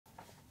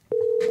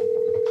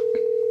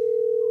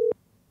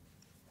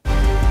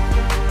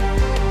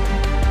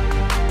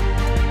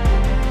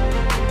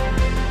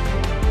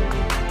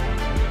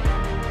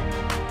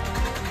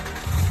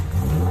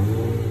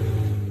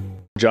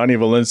Johnny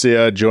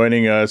Valencia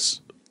joining us,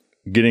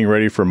 getting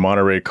ready for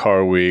Monterey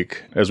Car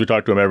Week. As we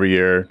talk to him every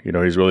year,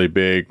 he's really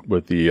big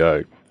with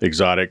the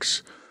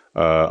exotics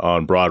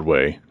on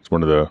Broadway. It's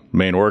one of the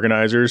main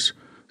organizers.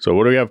 So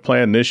what do we have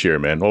planned this year,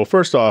 man? Well,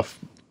 first off,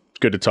 it's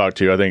good to talk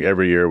to you. I think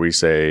every year we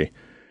say,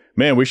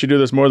 man, we should do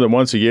this more than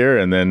once a year.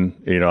 And then,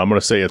 I'm going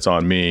to say it's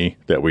on me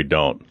that we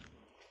don't.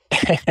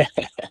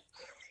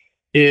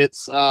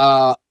 It's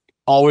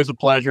always a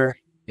pleasure.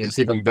 It's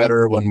even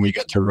better when we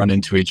get to run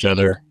into each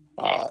other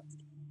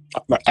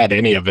at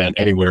any event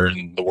anywhere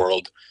in the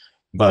world.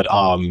 But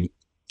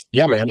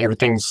yeah, man,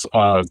 everything's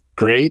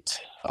great.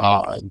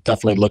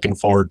 Definitely looking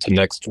forward to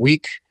next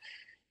week.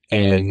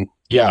 And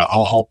yeah,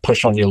 I'll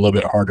push on you a little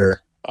bit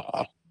harder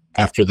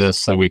after this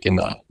so we can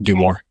do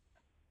more.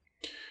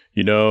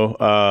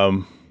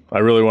 I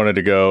really wanted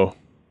to go.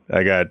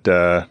 I got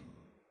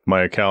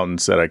my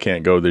accountant said I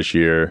can't go this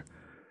year.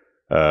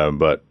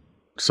 But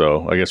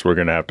so I guess we're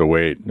going to have to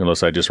wait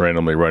unless I just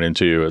randomly run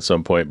into you at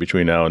some point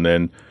between now and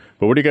then.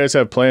 But what do you guys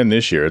have planned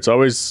this year? It's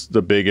always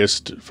the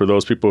biggest for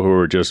those people who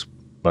are just,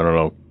 I don't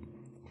know,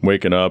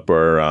 waking up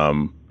or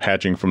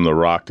hatching from the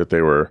rock that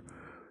they were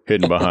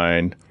hidden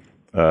behind.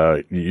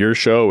 Your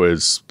show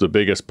is the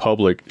biggest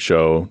public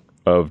show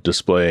of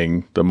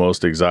displaying the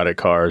most exotic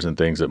cars and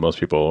things that most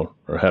people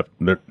have.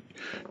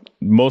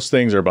 Most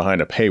things are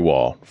behind a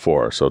paywall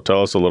for. So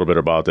tell us a little bit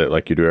about that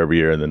like you do every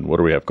year. And then what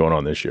do we have going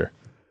on this year?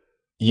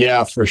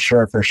 Yeah, for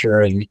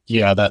sure. And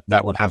yeah,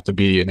 that would have to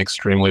be an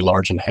extremely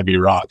large and heavy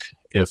rock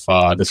if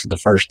this is the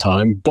first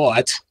time.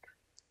 But,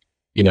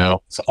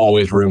 it's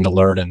always room to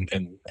learn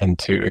and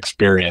to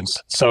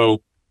experience.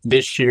 So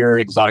this year,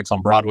 Exotics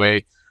on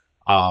Broadway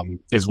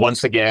is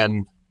once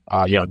again,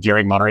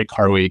 during Monterey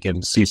Car Week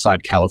in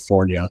Seaside,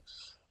 California.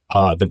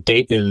 The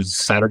date is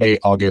Saturday,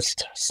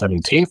 August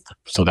 17th.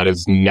 So that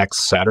is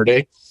next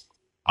Saturday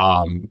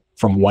from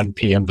 1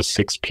 p.m. to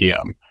 6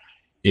 p.m.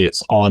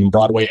 It's on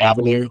Broadway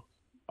Avenue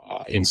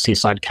in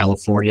Seaside,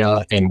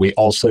 California. And we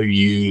also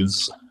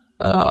use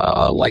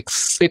like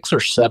 6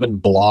 or 7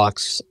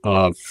 blocks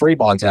of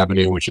Fremont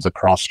Avenue, which is a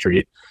cross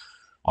street,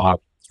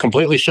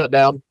 completely shut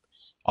down.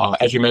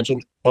 As you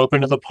mentioned,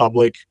 open to the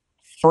public,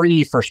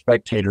 free for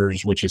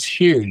spectators, which is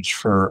huge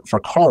for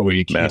Car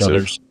Week. Massive.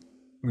 There's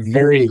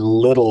very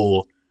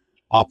little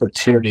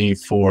opportunity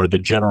for the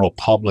general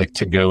public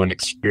to go and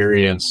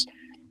experience,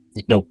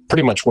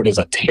 pretty much what is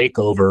a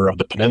takeover of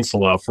the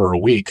peninsula for a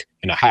week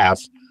and a half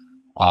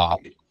of,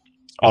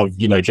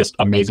 just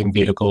amazing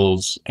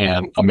vehicles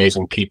and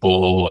amazing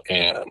people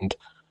and,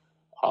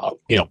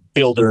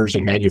 builders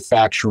and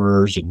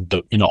manufacturers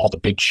and all the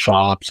big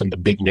shops and the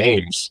big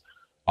names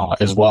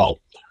as well.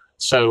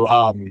 So,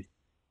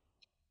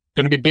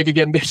 going to be big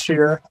again this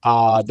year.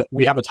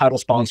 We have a title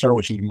sponsor,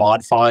 which is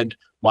ModFind.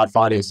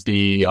 ModFind is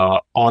the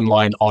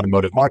online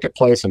automotive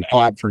marketplace and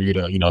app for you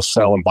to,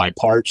 sell and buy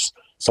parts.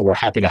 So we're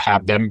happy to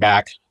have them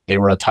back. They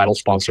were a title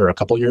sponsor a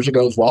couple years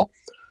ago as well.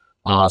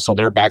 So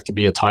they're back to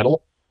be a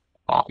title.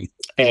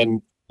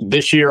 And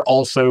this year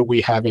also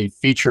we have a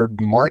featured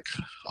mark.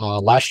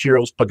 Last year it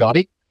was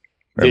Pagani.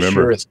 This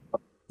year it's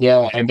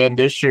and then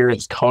this year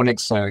it's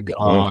Koenigsegg.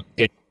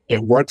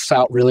 It works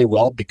out really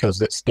well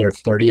because it's their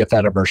 30th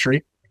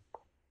anniversary.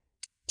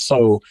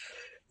 So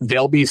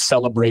they'll be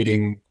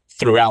celebrating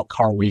throughout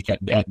Car Week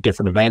at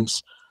different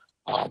events.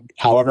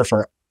 However,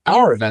 for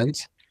our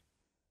event,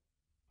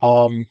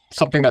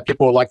 something that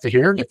people would like to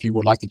hear, if you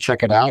would like to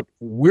check it out,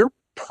 we're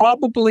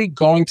probably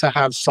going to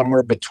have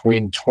somewhere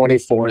between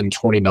 24 and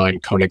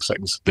 29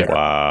 Koenigsegg's there.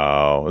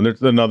 Wow. And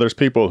there's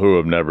people who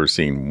have never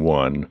seen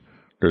one.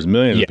 There's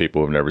millions of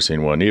people who have never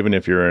seen one. Even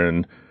if you're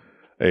in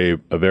a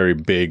very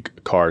big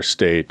car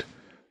state,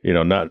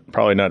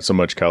 probably not so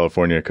much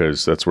California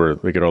because that's where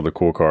they get all the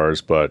cool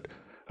cars. But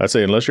I'd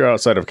say unless you're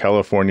outside of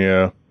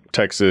California,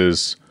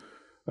 Texas,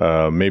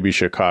 maybe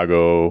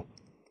Chicago,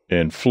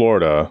 and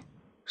Florida,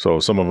 so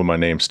some of them I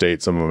name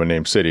states, some of them I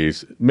name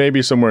cities,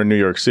 maybe somewhere in New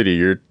York City,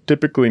 you're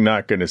typically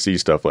not going to see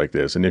stuff like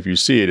this. And if you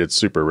see it, it's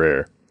super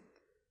rare.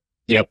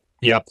 Yep.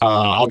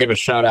 I'll give a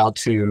shout out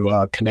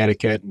to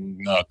Connecticut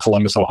and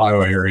Columbus,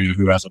 Ohio area,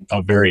 who has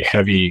a very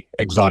heavy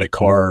exotic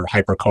car,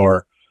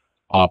 hypercar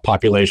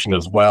population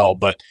as well.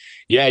 But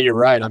yeah, you're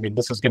right. I mean,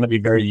 this is going to be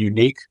very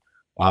unique.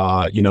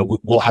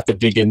 We'll have to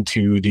dig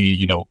into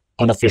the,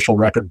 unofficial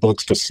record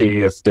books to see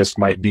if this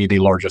might be the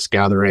largest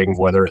gathering,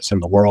 whether it's in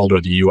the world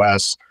or the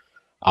US.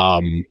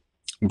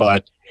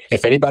 But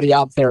if anybody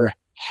out there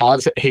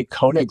has a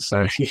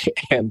Koenigsegg,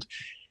 and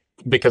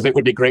because it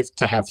would be great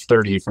to have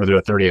 30 for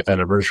their 30th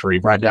anniversary.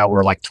 Right now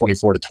we're like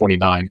 24 to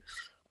 29.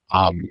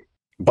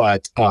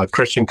 But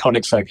Christian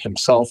Koenigsegg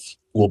himself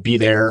will be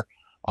there.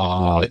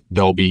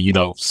 They'll be,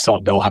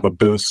 they'll have a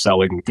booth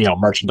selling,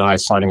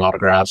 merchandise, signing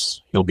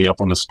autographs. He'll be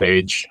up on the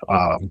stage,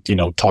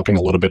 talking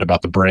a little bit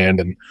about the brand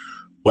and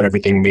what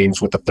everything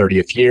means with the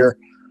 30th year.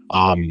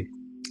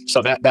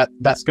 So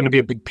that's going to be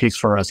a big piece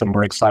for us, and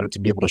we're excited to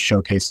be able to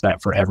showcase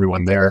that for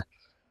everyone there.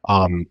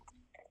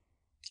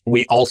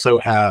 We also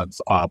have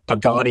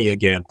Pagani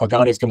again.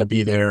 Pagani is going to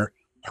be there.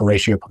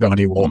 Horatio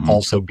Pagani will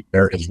also be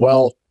there as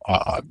well.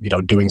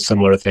 doing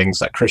similar things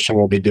that Christian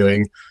will be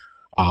doing.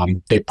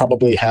 They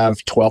probably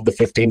have 12 to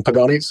 15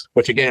 pagonis,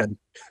 which again,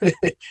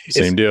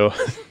 Same deal.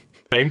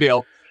 Same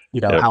deal.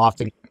 Yep. How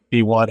often do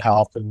you want? How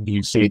often do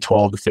you see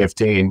 12 to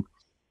 15?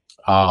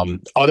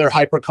 Other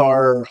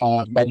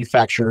hypercar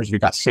manufacturers,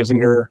 we've got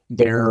Sizinger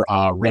there,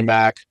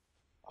 Rimac.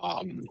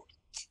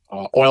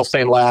 Oil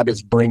Stain Lab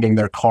is bringing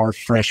their car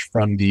fresh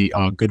from the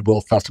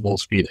Goodwill Festival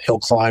speed hill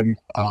climb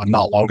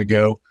not long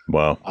ago.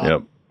 Wow.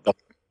 Yep.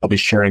 They'll be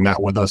sharing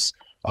that with us.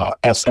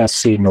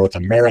 SSC North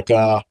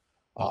America.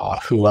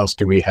 Who else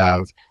do we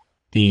have?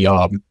 The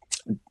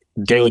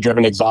Daily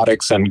Driven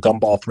Exotics and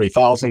Gumball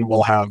 3000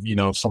 will have,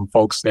 some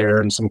folks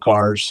there and some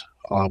cars,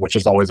 which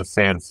is always a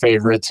fan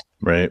favorite.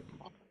 Right.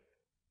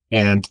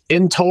 And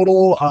in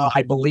total,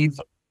 I believe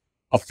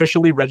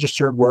officially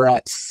registered, we're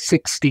at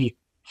 60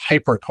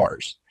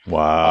 hypercars.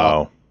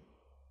 Wow.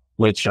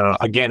 Which,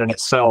 again, in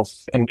itself,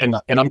 and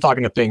I'm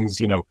talking to things,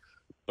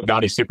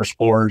 Bugatti Super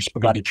Sports,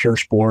 Bugatti Pure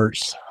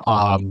Sports,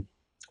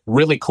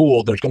 really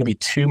cool. There's going to be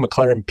 2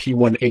 McLaren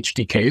P1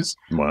 HDKs.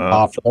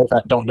 Wow. For those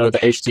that don't know, the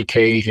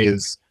HDK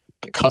is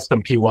the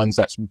custom P1s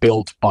that's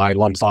built by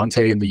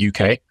Lanzante in the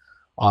UK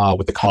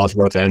with the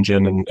Cosworth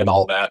engine and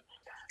all that.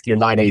 Your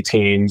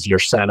 918s, your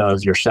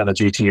Sennas, your Senna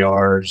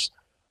GTRs.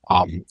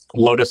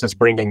 Lotus is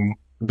bringing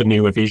the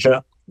new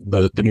Evija,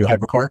 the new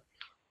hypercar.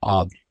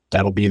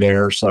 That'll be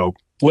there. So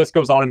list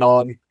goes on and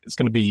on. It's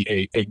going to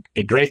be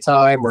a great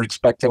time. We're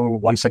expecting,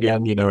 once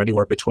again,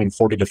 anywhere between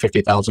 40 to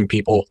 50,000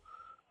 people.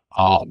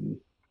 And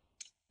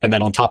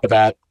then on top of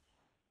that,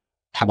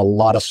 have a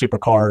lot of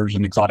supercars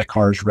and exotic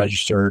cars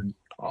registered.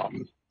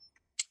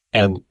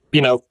 And,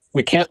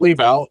 we can't leave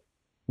out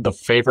the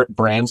favorite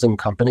brands and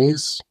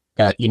companies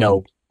that,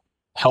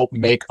 help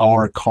make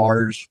our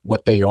cars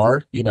what they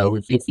are.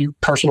 If you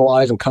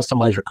personalize and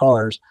customize your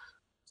cars,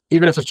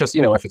 even if it's just,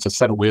 if it's a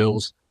set of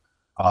wheels,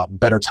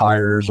 better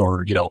tires,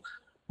 or,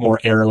 more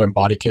aero and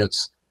body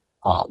kits.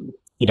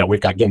 We've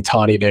got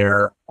Gintani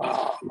there.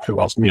 Who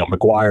else?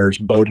 McGuire's,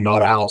 Bowden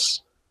Auto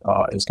House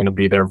is going to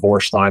be there.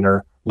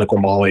 Vorsteiner, Liqui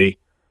Moly.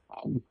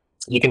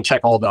 You can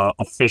check all the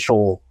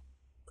official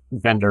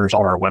vendors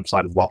on our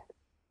website as well.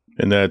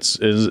 And is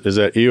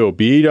that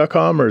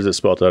EOB.com or is it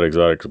spelled out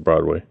Exotics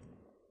Broadway?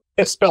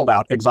 It's spelled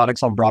out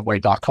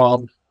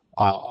exoticsonbroadway.com.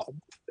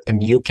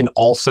 And you can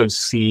also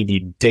see the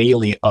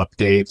daily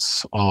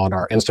updates on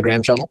our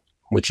Instagram channel,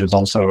 which is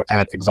also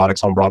at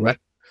Exotics on Broadway.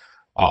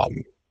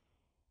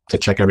 To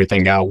check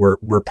everything out,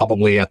 we're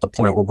probably at the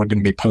point where we're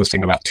going to be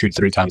posting about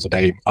 2-3 times a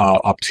day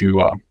up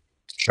to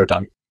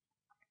showtime.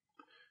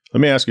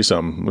 Let me ask you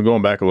something. We're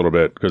going back a little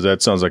bit because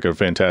that sounds like a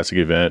fantastic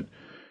event,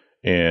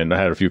 and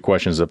I had a few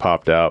questions that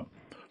popped out.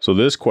 So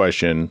this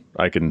question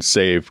I can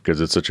save because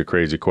it's such a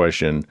crazy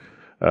question.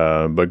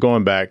 But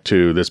going back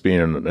to this being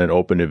an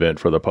open event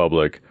for the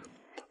public,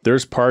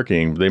 there's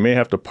parking. They may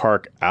have to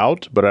park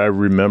out, but I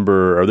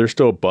remember, are there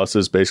still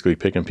buses basically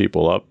picking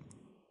people up?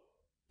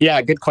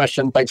 Yeah, good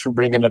question. Thanks for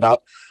bringing it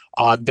up.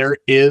 There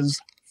is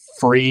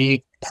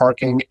free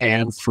parking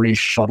and free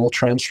shuttle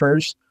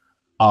transfers.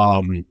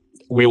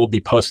 We will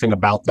be posting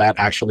about that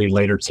actually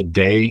later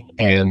today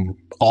and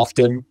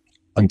often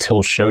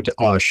until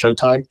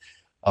showtime.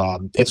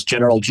 It's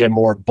General Jim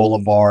Moore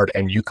Boulevard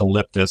and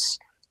Eucalyptus.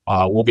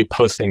 We'll be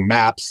posting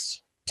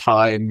maps,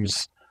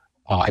 times.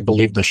 I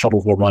believe the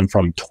shuttles will run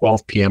from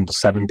 12 p.m. to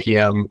 7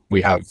 p.m.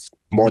 We have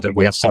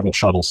several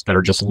shuttles that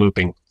are just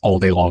looping all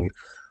day long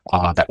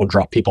that will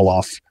drop people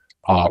off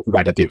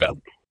right at the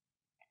event.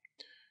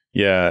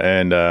 Yeah,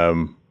 and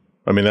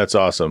that's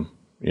awesome.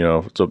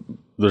 So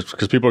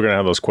because people are going to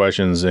have those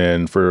questions,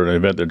 and for an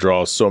event that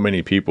draws so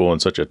many people in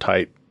such a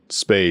tight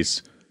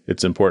space,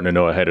 it's important to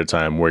know ahead of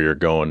time where you're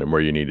going and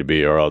where you need to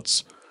be, or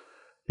else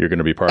you're going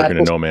to be parking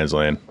in no man's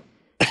land.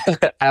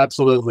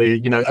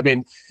 Absolutely.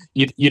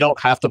 You don't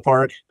have to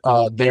park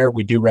there.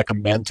 We do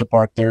recommend to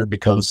park there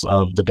because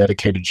of the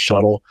dedicated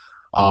shuttle.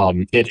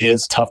 It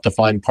is tough to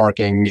find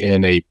parking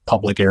in a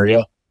public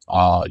area,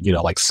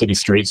 like city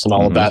streets and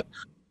all of that.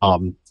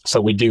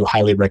 So we do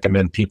highly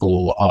recommend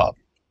people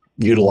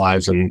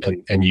utilize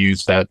and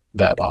use that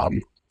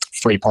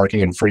free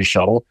parking and free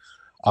shuttle.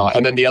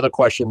 And then the other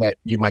question that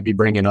you might be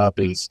bringing up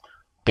is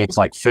things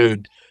like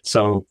food.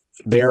 So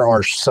there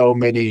are so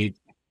many,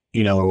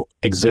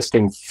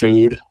 existing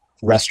food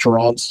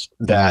restaurants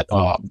that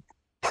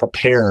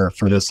prepare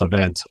for this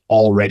event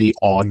already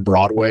on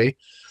Broadway.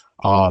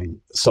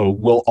 So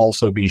we'll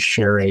also be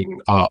sharing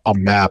a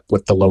map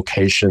with the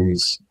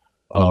locations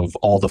of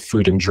all the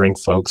food and drink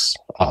folks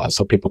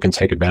so people can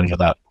take advantage of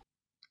that.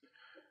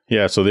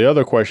 Yeah, so the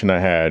other question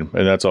I had,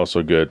 and that's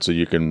also good, so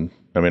you can,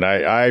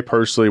 I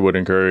personally would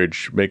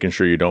encourage making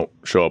sure you don't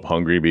show up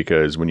hungry,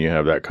 because when you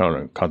have that kind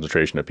of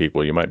concentration of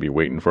people, you might be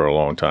waiting for a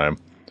long time.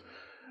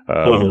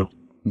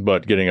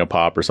 But getting a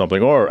pop or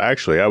something, or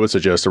actually, I would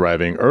suggest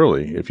arriving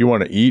early. If you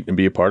want to eat and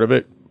be a part of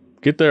it,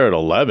 get there at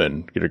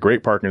 11, get a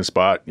great parking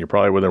spot. You're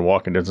probably within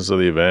walking distance of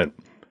the event,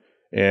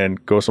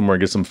 and go somewhere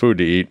and get some food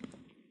to eat,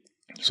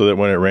 so that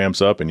when it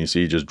ramps up and you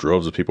see just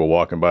droves of people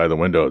walking by the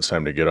window, it's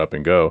time to get up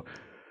and go.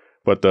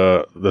 But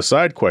the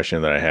side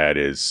question that I had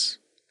is,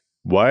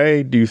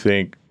 Why do you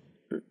think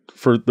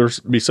for there's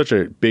be such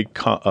a big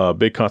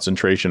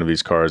concentration of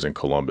these cars in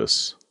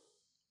Columbus?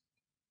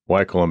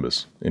 Why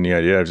Columbus? Any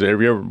idea? Have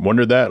you ever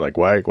wondered that? Like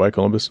why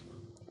Columbus?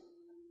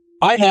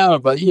 I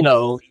have, but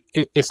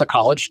it's a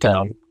college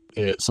town.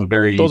 It's a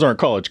very Those aren't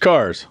college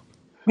cars.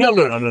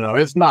 no.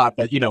 It's not.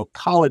 But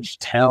college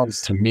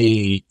towns to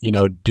me,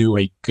 do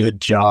a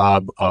good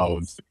job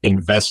of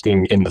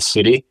investing in the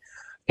city.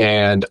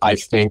 And I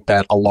think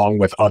that along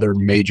with other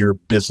major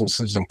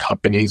businesses and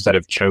companies that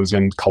have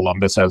chosen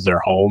Columbus as their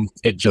home,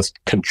 it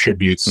just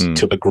contributes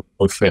to the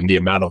growth and the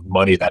amount of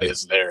money that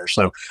is there.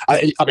 So,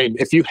 I mean,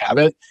 if you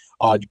haven't,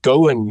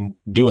 go and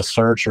do a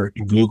search or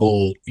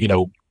Google,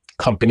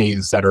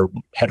 companies that are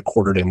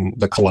headquartered in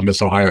the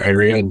Columbus, Ohio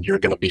area, and you're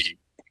going to be,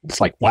 it's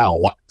like,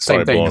 wow,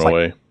 same thing. It's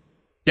away.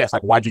 Yeah, it's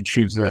like, why'd you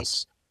choose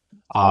this?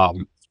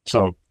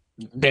 So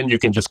then you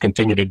can just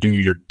continue to do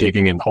your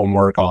digging and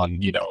homework on,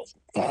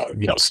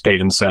 state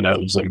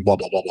incentives and blah,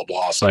 blah, blah, blah,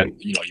 blah. So, I'm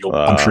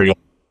sure you'll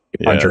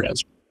find your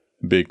answer.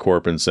 Big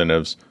corp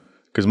incentives.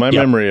 Because my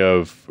memory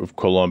of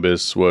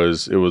Columbus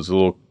was, it was a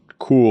little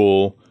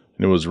cool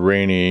and it was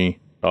rainy.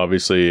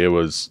 Obviously, it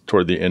was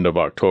toward the end of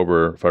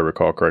October, if I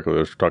recall correctly. I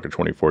was talking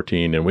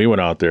 2014. And we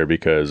went out there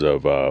because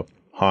of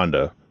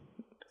Honda.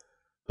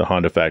 The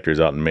Honda factories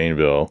out in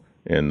Mainville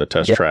and the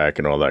test track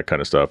and all that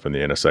kind of stuff and the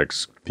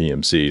NSX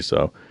PMC.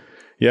 So,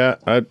 yeah,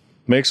 it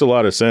makes a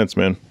lot of sense,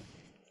 man.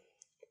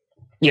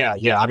 Yeah.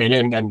 I mean,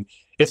 and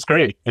it's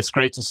great. It's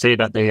great to see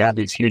that they have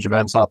these huge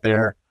events out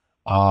there.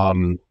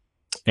 And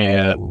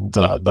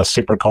the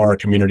supercar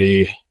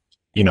community,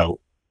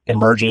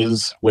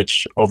 emerges,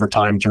 which over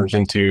time turns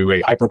into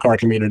a hypercar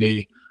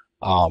community.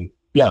 So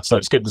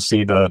it's good to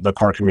see the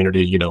car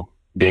community,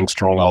 being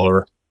strong all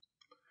over.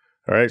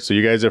 All right, so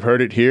you guys have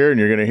heard it here, and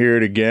you're going to hear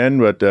it again,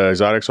 but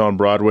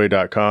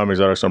exoticsonbroadway.com,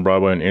 Exotics on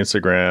Broadway on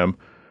Instagram.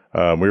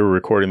 We were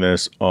recording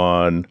this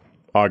on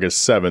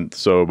August 7th,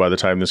 so by the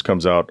time this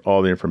comes out,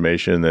 all the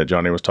information that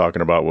Johnny was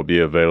talking about will be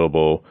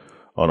available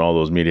on all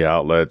those media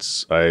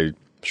outlets. I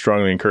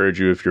strongly encourage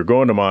you, if you're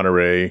going to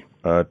Monterey,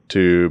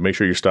 to make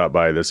sure you stop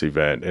by this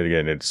event. And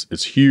again,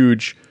 it's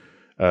huge.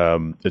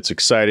 It's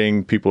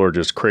exciting. People are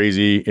just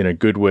crazy in a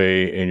good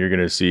way, and you're going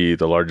to see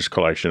the largest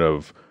collection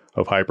of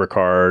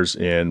hypercars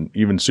and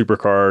even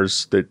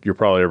supercars that you're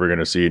probably ever going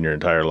to see in your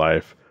entire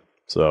life.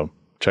 So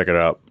check it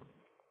out.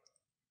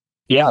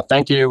 Yeah,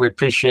 thank you. We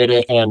appreciate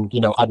it. And,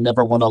 I'd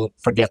never want to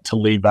forget to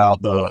leave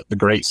out the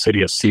great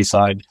city of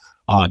Seaside,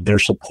 their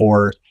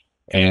support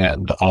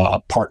and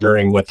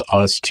partnering with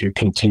us to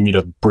continue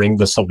to bring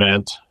this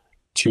event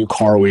to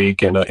Car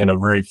Week in a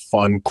very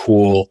fun,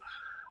 cool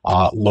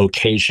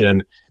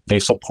location. They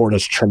support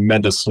us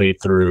tremendously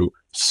through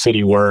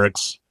city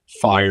works,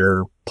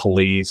 fire,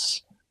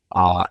 police,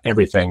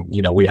 everything.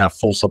 We have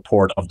full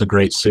support of the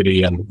great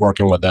city, and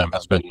working with them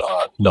has been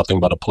nothing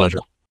but a pleasure.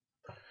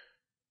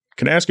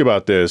 Can I ask you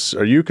about this?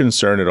 Are you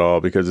concerned at all?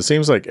 Because it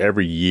seems like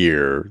every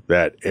year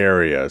that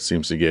area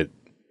seems to get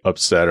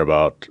upset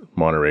about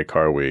Monterey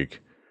Car Week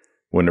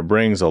when it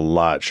brings a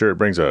lot. Sure, it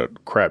brings a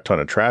crap ton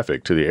of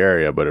traffic to the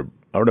area, but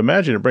I would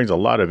imagine it brings a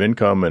lot of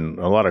income and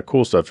a lot of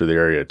cool stuff to the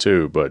area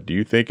too. But do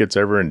you think it's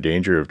ever in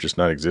danger of just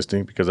not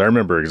existing? Because I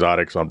remember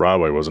Exotics on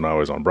Broadway wasn't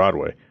always on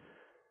Broadway.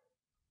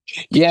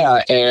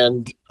 Yeah,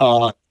 and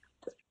the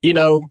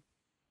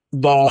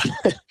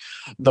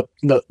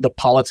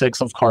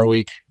politics of Car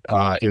Week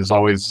is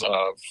always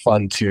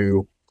fun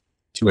to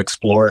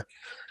explore.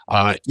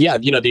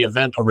 The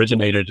event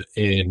originated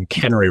in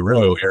Cannery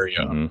Row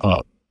area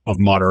of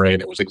Monterey,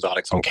 and it was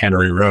Exotics on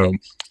Cannery Row.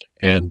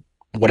 And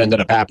what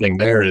ended up happening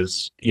there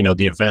is,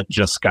 the event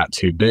just got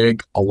too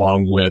big,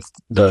 along with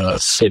the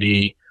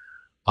city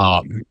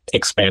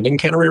expanding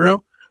Cannery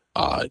Row.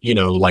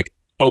 Like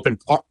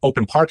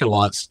open parking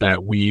lots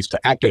that we used to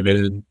activate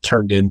in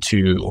turned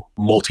into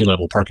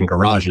multi-level parking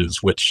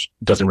garages, which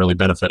doesn't really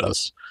benefit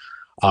us.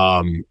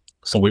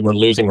 So we were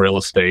losing real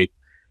estate,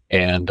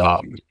 and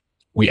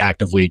we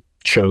actively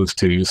chose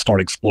to start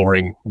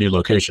exploring new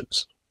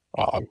locations.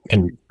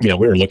 And we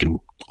were looking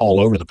all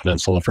over the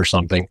peninsula for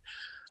something.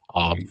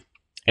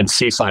 And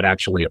Seaside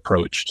actually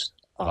approached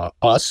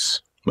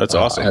us. That's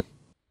awesome.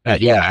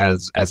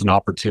 As an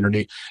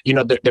opportunity.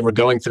 They were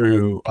going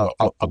through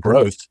a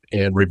growth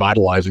and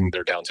revitalizing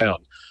their downtown.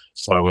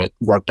 So it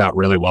worked out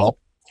really well.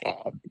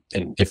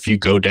 And if you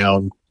go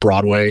down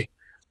Broadway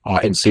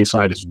in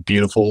Seaside, it's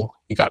beautiful.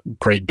 You got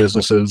great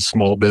businesses,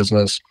 small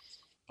business.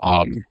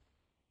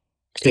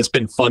 It's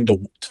been fun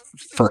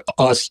for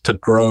us to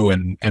grow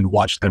and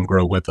watch them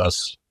grow with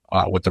us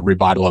with the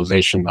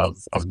revitalization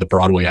of the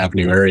Broadway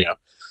Avenue area.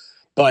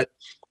 But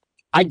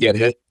I get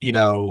it.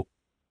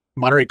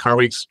 Monterey Car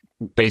Week's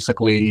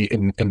basically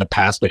in the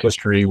past, the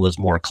history was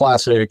more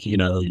classic,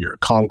 your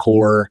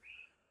Concours,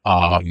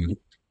 button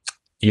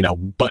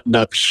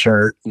up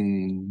shirt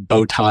and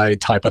bow tie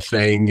type of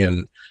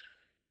thing.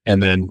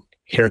 And then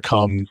here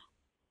come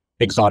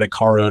exotic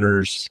car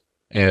owners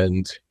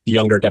and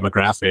younger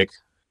demographic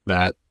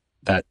that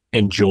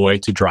enjoy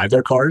to drive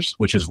their cars,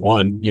 which is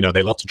one,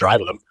 they love to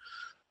drive them.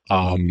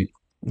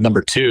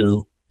 Number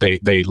two,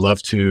 they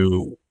love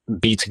to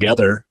be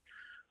together.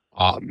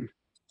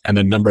 And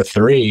then number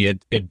three,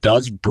 it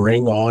does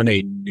bring on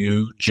a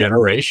new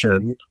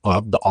generation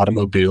of the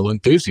automobile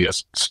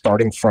enthusiasts,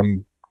 starting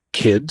from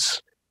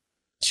kids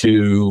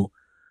to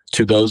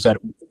those that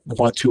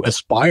want to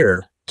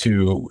aspire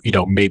to,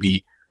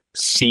 maybe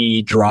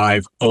see,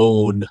 drive,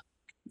 own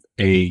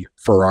a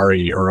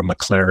Ferrari or a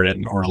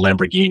McLaren or a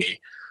Lamborghini.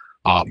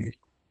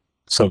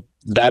 So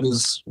that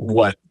is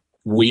what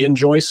we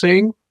enjoy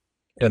seeing.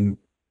 And,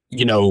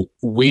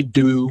 we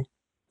do,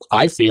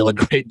 I feel, a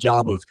great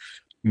job of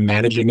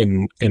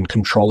managing and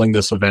controlling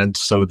this event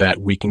so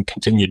that we can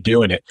continue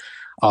doing it.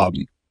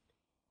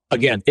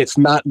 Again, it's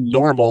not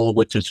normal,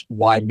 which is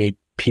why maybe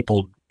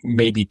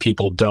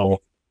people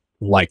don't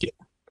like it,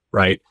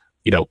 right?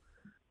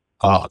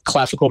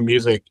 Classical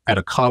music at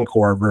a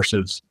Concours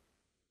versus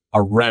a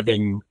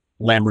revving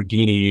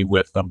Lamborghini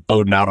with a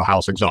Bowden Auto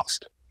House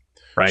exhaust,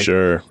 right?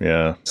 Sure,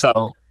 yeah.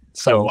 So,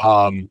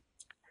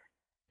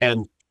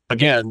 and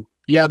again,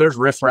 yeah, there's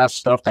riffraff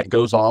stuff that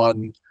goes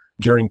on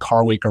during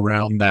car week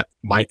around that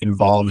might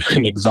involve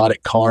an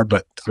exotic car,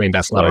 but I mean,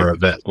 that's not our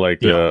event.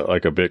 Like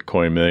like a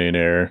Bitcoin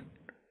millionaire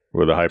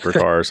with a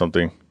hypercar or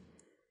something.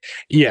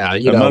 Yeah,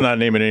 I'm not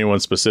naming anyone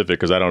specific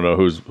because I don't know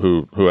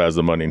who has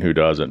the money and who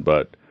doesn't,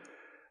 but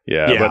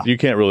but you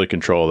can't really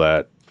control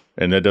that,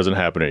 and that doesn't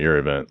happen at your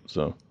event.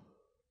 So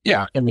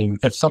yeah, I mean,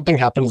 if something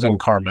happens in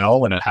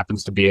Carmel and it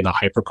happens to be in a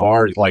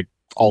hypercar, like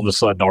all of a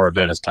sudden our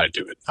event is tied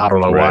to it. I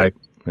don't know why.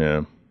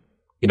 Yeah,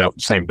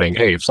 same thing.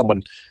 Hey, if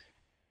someone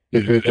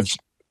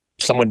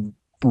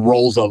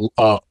rolls a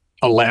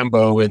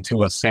Lambo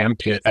into a sand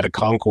pit at a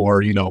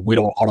Concours, we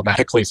don't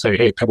automatically say,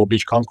 "Hey, Pebble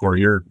Beach Concours,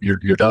 you're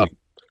done."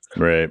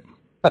 Right.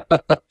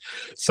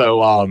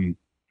 So,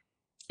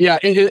 yeah,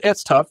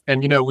 it's tough,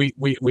 and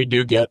we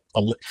do get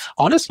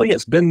honestly,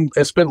 it's been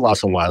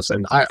less and less,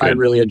 and I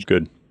really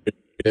enjoy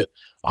it.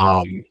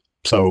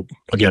 So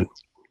again,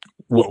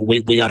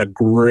 we got a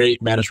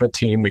great management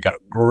team, we got a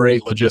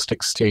great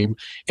logistics team.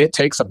 It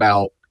takes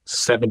about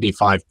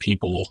 75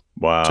 people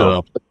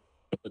to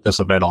put this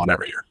event on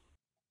every year.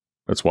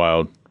 That's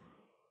wild.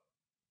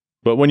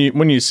 But when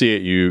you see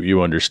it,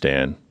 you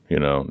understand.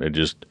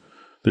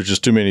 There's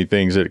just too many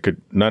things that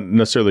could not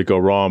necessarily go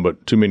wrong,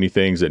 but too many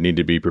things that need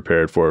to be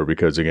prepared for,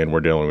 because again, we're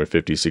dealing with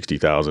 50,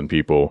 60,000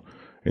 people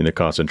in the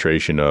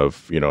concentration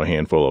of, a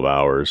handful of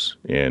hours,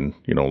 and,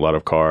 a lot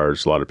of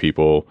cars, a lot of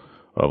people,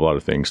 a lot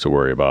of things to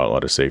worry about, a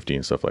lot of safety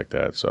and stuff like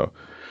that. So,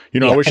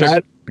 I wish go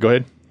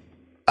ahead.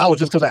 I was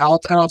just going to,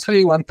 I'll tell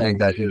you one thing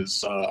that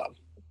is,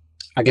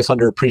 I guess,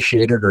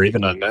 underappreciated or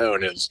even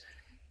unknown is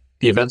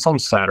the event's on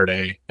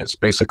Saturday. It's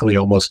basically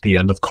almost the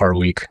end of car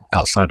week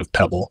outside of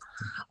Pebble.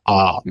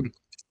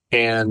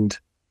 And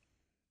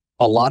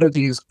a lot of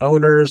these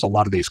owners, a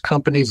lot of these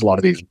companies, a lot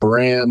of these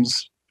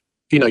brands,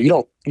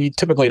 you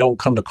typically don't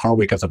come to Car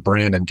Week as a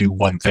brand and do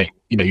one thing.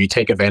 You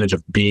take advantage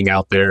of being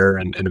out there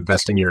and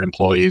investing in your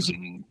employees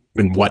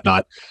and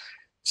whatnot.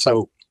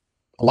 So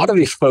a lot of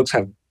these folks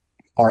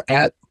are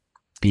at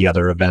the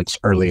other events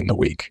early in the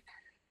week.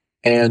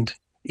 And,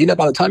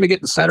 by the time you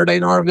get to Saturday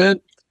in our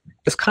event,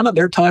 it's kind of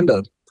their time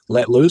to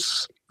let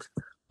loose,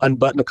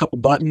 unbutton a couple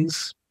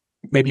buttons,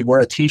 maybe wear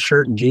a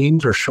t-shirt and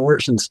jeans or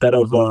shorts instead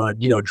of,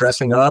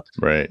 dressing up.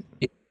 Right.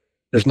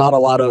 There's not a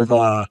lot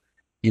of,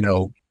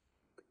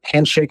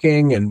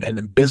 handshaking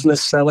and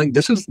business selling.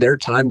 This is their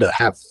time to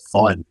have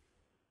fun.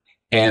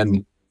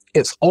 And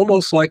it's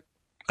almost like,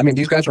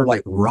 these guys are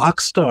like rock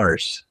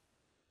stars.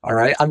 All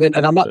right.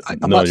 And I'm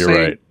not you're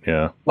saying right.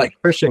 Yeah. Like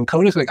Christian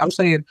Koenigsegg. I'm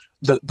saying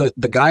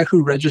the guy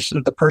who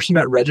registered, the person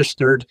that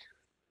registered,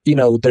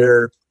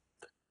 their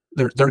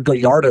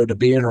Gallardo to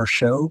be in our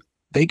show,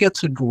 they get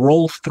to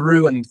roll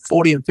through and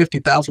 40 and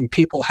 50,000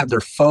 people have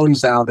their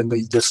phones out and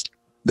they just,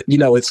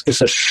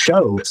 it's a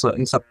show.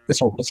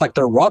 It's like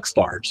they're rock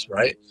stars,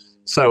 right?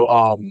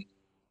 So,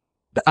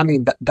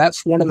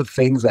 that's one of the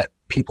things that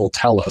people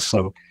tell us.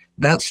 So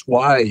that's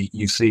why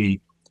you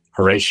see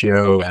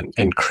Horatio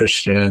and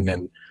Christian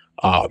and,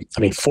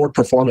 Ford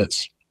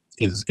Performance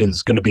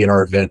is going to be in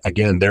our event.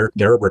 Again, they're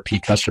a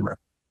repeat customer.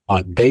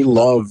 They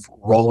love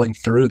rolling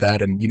through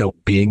that and,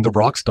 being the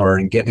rock star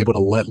and getting able to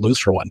let loose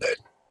for one day.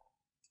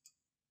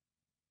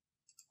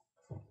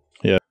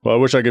 Yeah. Well, I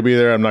wish I could be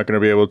there. I'm not going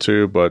to be able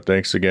to, but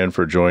thanks again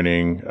for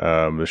joining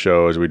the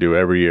show as we do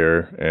every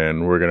year.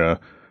 And we're going to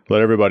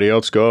let everybody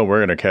else go and we're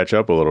going to catch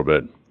up a little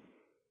bit.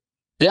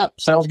 Yeah,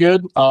 sounds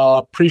good.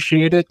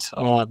 Appreciate it.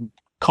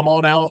 Come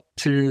on out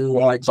to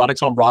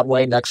Exotics on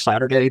Broadway next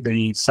Saturday,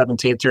 the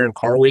 17th here in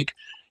Car Week.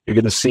 You're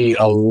going to see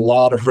a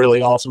lot of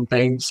really awesome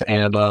things.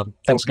 And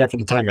thanks again for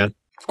the time, man.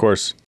 Of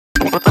course.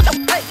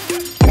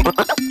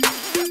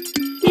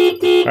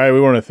 All right,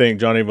 we want to thank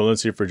Johnny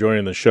Valencia for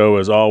joining the show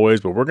as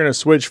always, but we're going to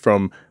switch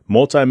from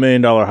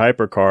multi-million-dollar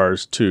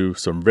hypercars to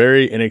some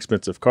very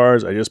inexpensive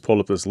cars. I just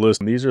pulled up this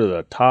list, and these are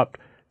the top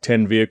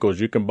 10 vehicles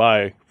you can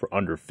buy for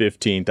under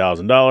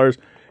 $15,000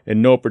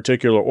 in no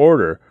particular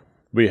order.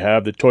 We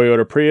have the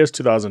Toyota Prius,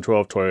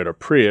 2012 Toyota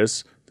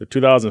Prius, the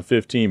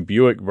 2015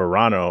 Buick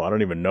Verano. I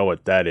don't even know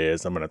what that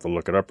is. I'm going to have to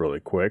look it up really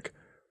quick.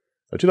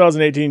 The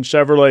 2018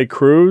 Chevrolet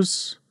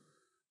Cruze,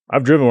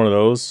 I've driven one of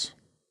those.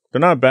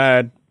 They're not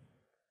bad.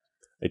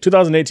 A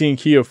 2018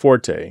 Kia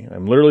Forte.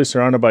 I'm literally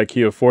surrounded by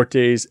Kia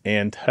Fortes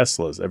and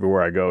Teslas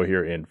everywhere I go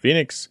here in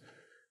Phoenix.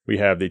 We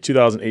have the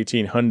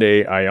 2018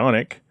 Hyundai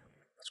Ioniq.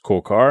 It's a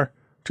cool car.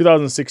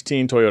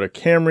 2016 Toyota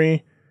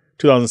Camry.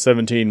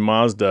 2017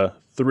 Mazda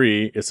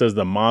 3. It says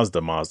the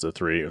Mazda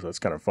 3. So that's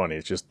kind of funny.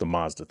 It's just the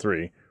Mazda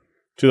 3.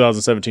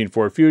 2017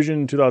 Ford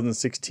Fusion.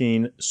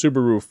 2016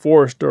 Subaru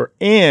Forester.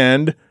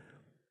 And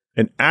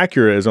an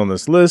Acura is on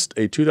this list.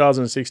 A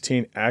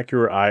 2016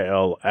 Acura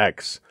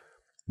ILX.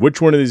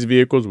 Which one of these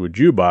vehicles would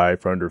you buy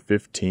for under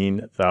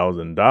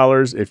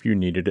 $15,000 if you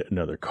needed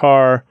another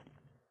car?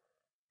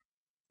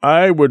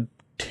 I would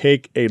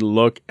take a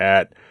look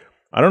at,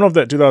 I don't know if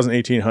that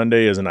 2018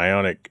 Hyundai is an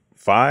Ioniq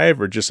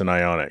 5 or just an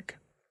Ioniq.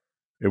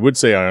 It would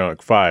say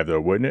Ioniq 5 though,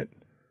 wouldn't it?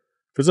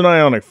 If it's an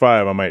Ioniq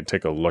 5, I might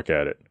take a look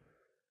at it.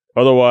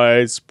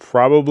 Otherwise,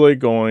 probably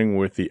going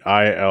with the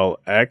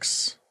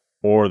ILX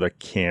or the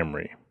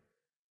Camry.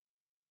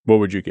 What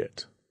would you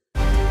get?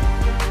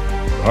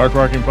 The Hard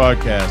Parking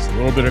Podcast, a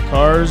little bit of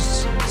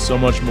cars, and so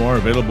much more,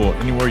 available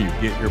anywhere you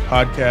get your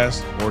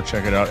podcast, or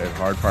check it out at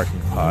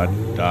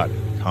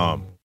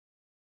hardparkingpod.com.